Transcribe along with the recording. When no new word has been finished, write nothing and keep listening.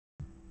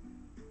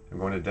I'm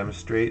going to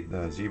demonstrate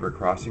the zebra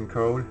crossing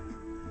code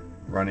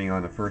running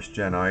on the first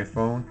gen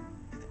iPhone,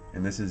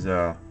 and this is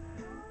a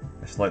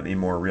slightly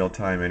more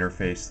real-time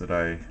interface that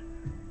I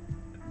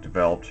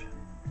developed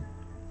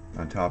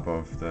on top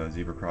of the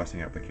zebra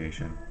crossing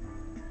application.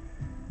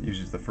 It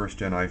uses the first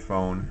gen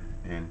iPhone,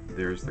 and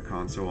there's the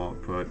console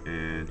output,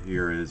 and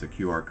here is a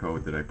QR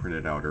code that I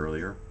printed out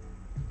earlier.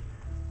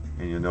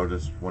 And you'll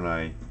notice when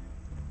I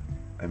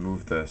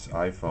move this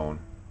iPhone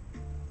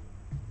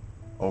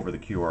over the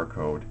QR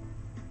code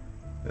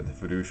that the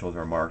fiducials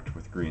are marked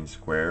with green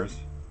squares.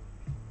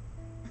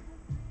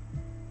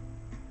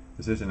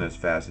 This isn't as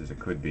fast as it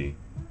could be.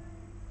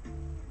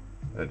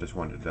 I just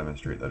wanted to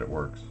demonstrate that it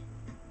works.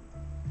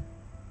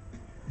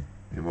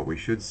 And what we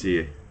should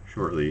see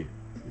shortly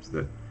is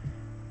that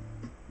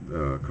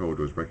the code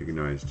was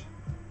recognized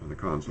on the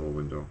console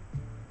window.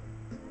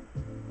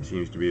 There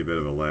seems to be a bit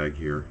of a lag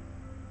here.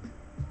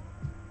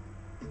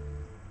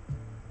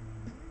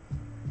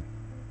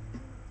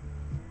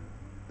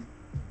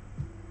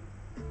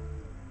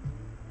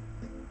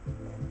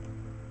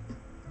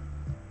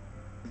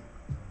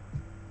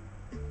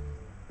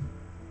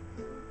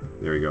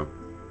 There you go.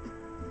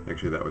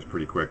 Actually, that was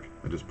pretty quick.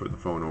 I just put the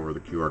phone over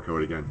the QR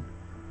code again.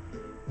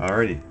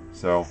 Alrighty,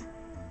 so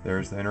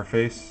there's the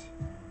interface.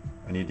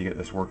 I need to get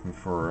this working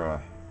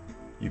for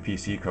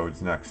UPC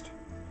codes next,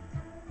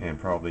 and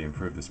probably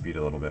improve the speed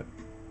a little bit.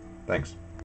 Thanks.